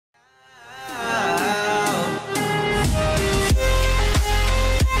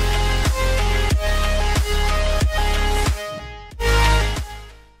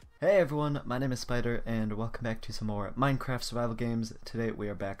everyone, my name is Spider and welcome back to some more Minecraft survival games. Today we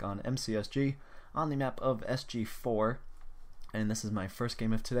are back on MCSG on the map of SG4, and this is my first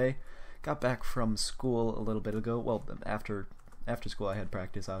game of today. Got back from school a little bit ago. Well, after school I had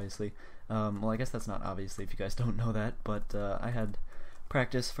practice, obviously. Well, I guess that's not obviously if you guys don't know that, but I had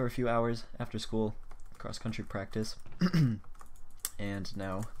practice for a few hours after school, cross-country practice, and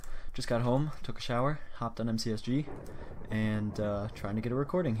now just got home, took a shower, hopped on MCSG, and trying to get a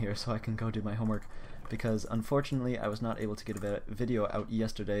recording here so I can go do my homework, because unfortunately I was not able to get a video out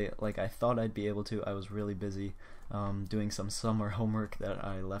yesterday like I thought I'd be able to. I was really busy doing some summer homework that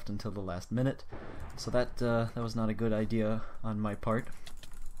I left until the last minute, so that was not a good idea on my part.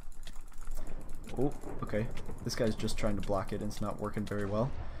 Oh, okay. This guy's just trying to block it and it's not working very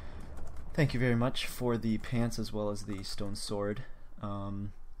well. Thank you very much for the pants as well as the stone sword.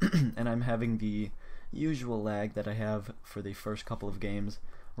 And I'm having the usual lag that I have for the first couple of games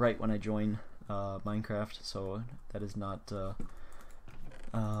right when I join Minecraft, so that is not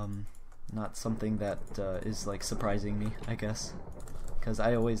something that is like surprising me, I guess, because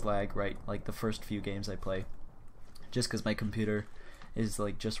I always lag right like the first few games I play, just because my computer is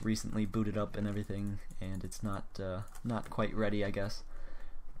like just recently booted up and everything, and it's not quite ready, I guess.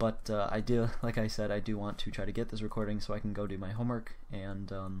 But like I said, I do want to try to get this recording so I can go do my homework,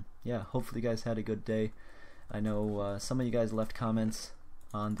 and yeah, hopefully you guys had a good day. I know some of you guys left comments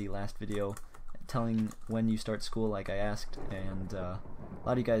on the last video telling when you start school like I asked, and a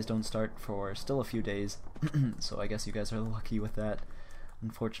lot of you guys don't start for still a few days, so I guess you guys are lucky with that.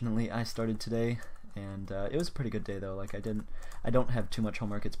 Unfortunately, I started today, and it was a pretty good day though. Like I don't have too much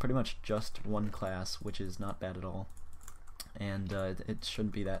homework. It's pretty much just one class, which is not bad at all. And it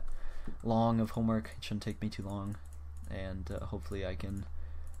shouldn't be that long of homework. It shouldn't take me too long, and hopefully I can,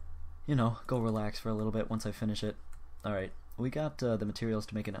 you know, go relax for a little bit once I finish it. Alright, we got the materials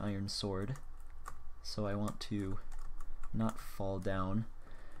to make an iron sword, so I want to not fall down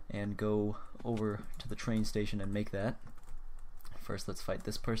and go over to the train station and make that. First, let's fight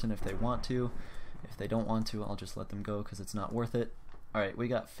this person if they want to. If they don't want to, I'll just let them go because it's not worth it. Alright, we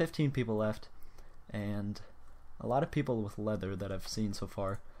got 15 people left, and a lot of people with leather that I've seen so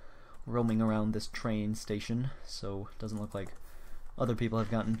far roaming around this train station, so it doesn't look like other people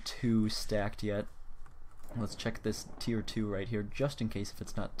have gotten too stacked yet. Let's check this tier 2 right here just in case if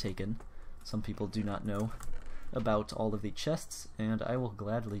it's not taken. Some people do not know about all of the chests, and I will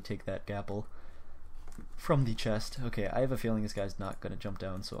gladly take that gapple from the chest. Okay, I have a feeling this guy's not gonna jump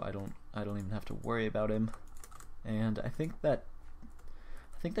down, so I don't even have to worry about him. And I think that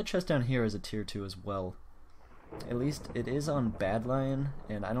chest down here is a tier 2 as well. At least it is on Bad Lion,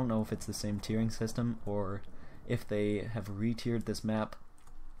 and I don't know if it's the same tiering system or if they have re-tiered this map,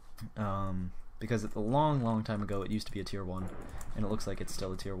 because a long time ago it used to be a tier 1, and it looks like it's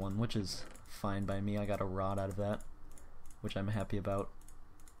still a tier 1, which is fine by me. I got a rod out of that, which I'm happy about,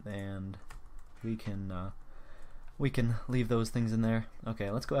 and we can leave those things in there. Okay,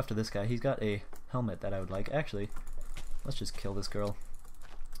 let's go after this guy. He's got a helmet that I would like. Actually, let's just kill this girl,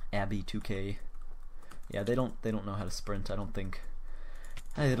 Abby 2K. Yeah, they don't know how to sprint. I don't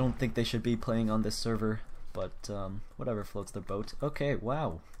think they should be playing on this server, but whatever floats their boat. Okay,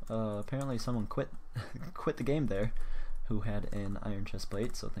 wow. Apparently someone quit the game there who had an iron chest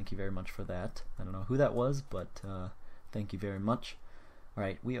plate, so thank you very much for that. I don't know who that was, but thank you very much.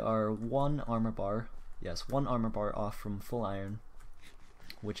 Alright, we are one armor bar off from full iron,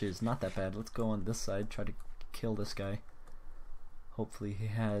 which is not that bad. Let's go on this side, try to kill this guy. Hopefully he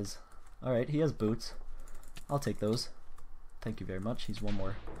has... Alright, he has boots. I'll take those. Thank you very much. He's one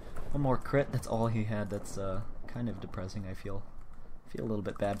more crit. That's all he had. That's kind of depressing. I feel a little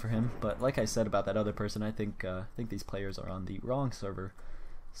bit bad for him. But like I said about that other person, I think these players are on the wrong server,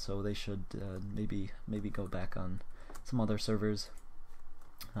 so they should maybe go back on some other servers.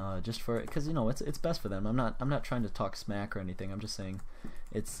 Just for, because you know it's best for them. I'm not trying to talk smack or anything. I'm just saying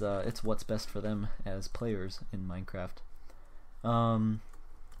it's what's best for them as players in Minecraft.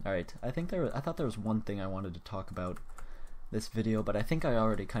 Alright, I thought there was one thing I wanted to talk about this video, but I think I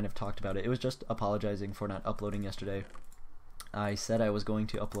already kind of talked about it. It was just apologizing for not uploading yesterday. I said I was going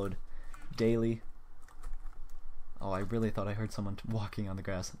to upload daily. Oh, I really thought I heard someone walking on the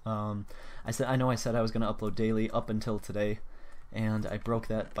grass. I know I said I was going to upload daily up until today, and I broke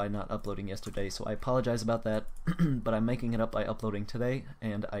that by not uploading yesterday, so I apologize about that, but I'm making it up by uploading today,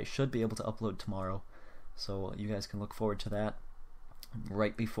 and I should be able to upload tomorrow, so you guys can look forward to that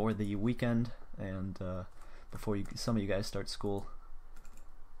right before the weekend, and before some of you guys start school.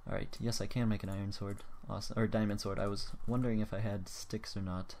 Alright, yes, I can make an iron sword. Awesome. Or diamond sword. I was wondering if I had sticks or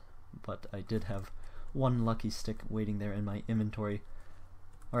not, but I did have one lucky stick waiting there in my inventory.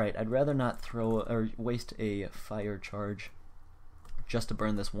 Alright, I'd rather not throw or waste a fire charge just to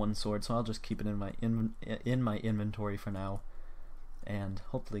burn this one sword, so I'll just keep it in my inventory for now, and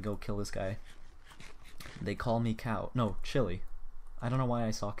hopefully go kill this guy. They call me Cow. No, Chili. I don't know why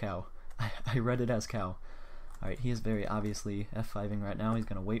I saw Cow. I read it as Cow. Alright, he is very obviously F5ing right now. He's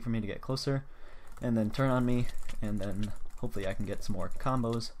going to wait for me to get closer, and then turn on me, and then hopefully I can get some more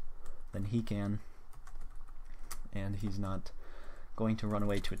combos than he can. And he's not going to run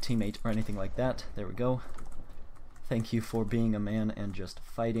away to a teammate or anything like that. There we go. Thank you for being a man and just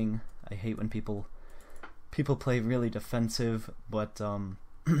fighting. I hate when people play really defensive, but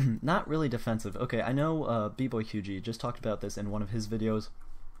not really defensive. Okay, I know B-Boy QG just talked about this in one of his videos,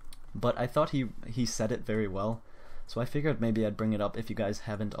 but I thought he said it very well, so I figured maybe I'd bring it up if you guys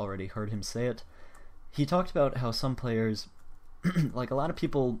haven't already heard him say it. He talked about how some players, like a lot of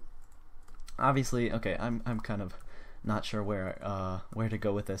people, obviously, okay, I'm kind of not sure where to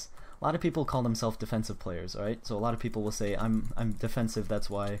go with this. A lot of people call themselves defensive players, right? So a lot of people will say I'm defensive, that's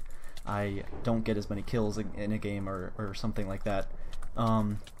why I don't get as many kills in a game or something like that.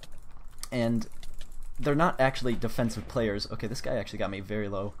 And they're not actually defensive players. Okay, this guy actually got me very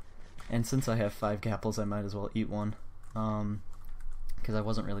low, and since I have 5 gapples, I might as well eat one, because I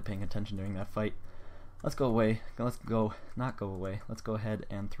wasn't really paying attention during that fight. Let's go away. Not go away. Let's go ahead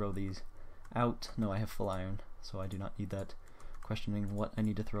and throw these out. No, I have full iron, so I do not need that. Questioning what I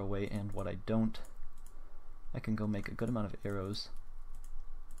need to throw away and what I don't. I can go make a good amount of arrows.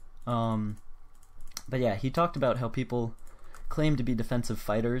 But yeah, he talked about how people claim to be defensive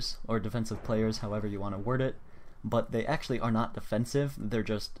fighters or defensive players, however you want to word it, but they actually are not defensive, they're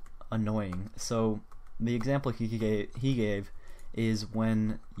just annoying. So the example he gave is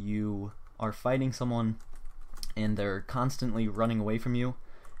when you are fighting someone and they're constantly running away from you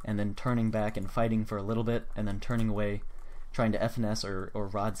and then turning back and fighting for a little bit and then turning away, trying to FNS or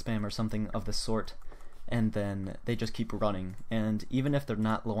rod spam or something of the sort, and then they just keep running, and even if they're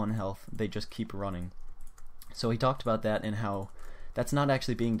not low on health, they just keep running. So he talked about that and how that's not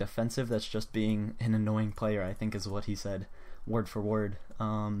actually being defensive, that's just being an annoying player, I think is what he said, word for word.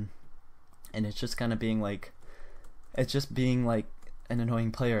 And it's just kind of being like, it's just being like an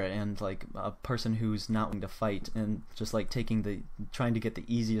annoying player and like a person who's not willing to fight and just like trying to get the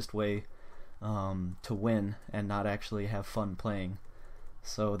easiest way to win and not actually have fun playing.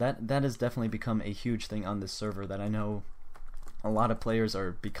 So that has definitely become a huge thing on this server, that I know a lot of players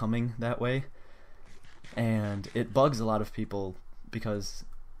are becoming that way, and it bugs a lot of people because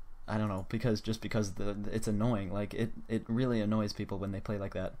I don't know, because it's annoying. Like it really annoys people when they play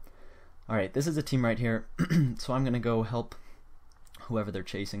like that. Alright, this is a team right here, so I'm gonna go help whoever they're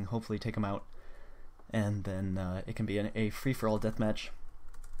chasing, hopefully take them out, and then it can be a free-for-all deathmatch.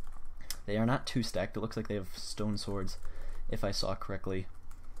 They are not too stacked, it looks like they have stone swords, if I saw correctly.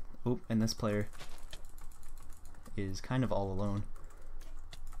 Oop, and this player is kind of all alone.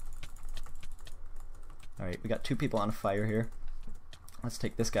 Alright, we got 2 people on fire here. Let's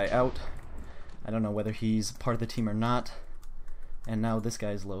take this guy out. I don't know whether he's part of the team or not. And now this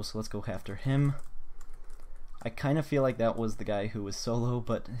guy's low, so let's go after him. I kind of feel like that was the guy who was solo,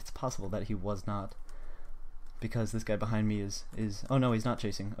 but it's possible that he was not, because this guy behind me is oh no, he's not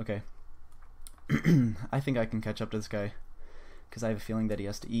chasing. Okay. I think I can catch up to this guy, because I have a feeling that he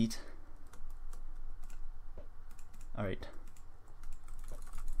has to eat. Alright.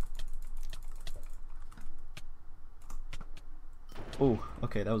 Oh,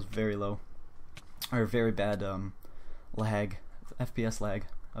 okay, that was very low. Or very bad lag. FPS lag.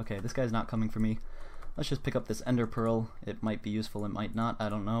 Okay, this guy's not coming for me. Let's just pick up this ender pearl. It might be useful, it might not, I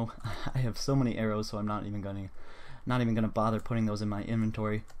don't know. I have so many arrows, so I'm not even gonna bother putting those in my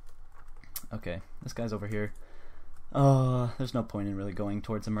inventory. Okay, this guy's over here. There's no point in really going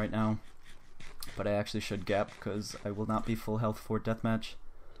towards him right now, but I actually should gap because I will not be full health for deathmatch.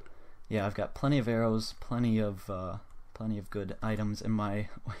 Yeah, I've got plenty of arrows, plenty of good items in my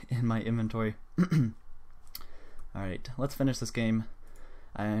inventory. Alright, let's finish this game.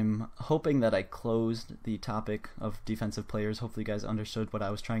 I'm hoping that I closed the topic of defensive players. Hopefully you guys understood what I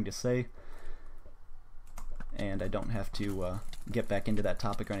was trying to say, and I don't have to get back into that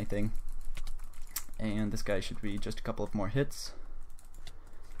topic or anything. And this guy should be just a couple of more hits.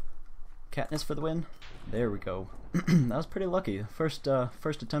 Katniss for the win. There we go. That was pretty lucky. First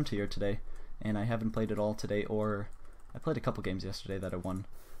attempt here today, and I haven't played it all today, or I played a couple games yesterday that I won.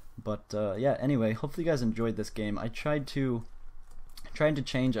 But yeah, anyway, hopefully you guys enjoyed this game. I tried to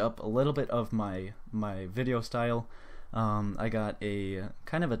change up a little bit of my video style. I got a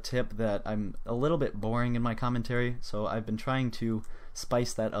kind of a tip that I'm a little bit boring in my commentary, so I've been trying to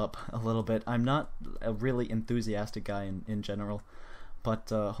spice that up a little bit. I'm not a really enthusiastic guy in general, but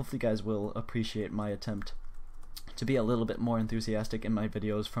hopefully you guys will appreciate my attempt to be a little bit more enthusiastic in my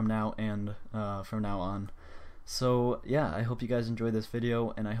videos from now on. So yeah, I hope you guys enjoy this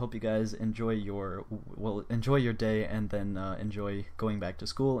video, and I hope you guys enjoy your day, and then enjoy going back to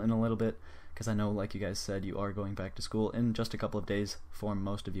school in a little bit, because I know, like you guys said, you are going back to school in just a couple of days for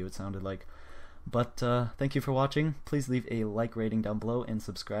most of you, it sounded like. But thank you for watching. Please leave a like rating down below and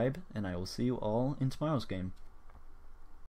subscribe, and I will see you all in tomorrow's game.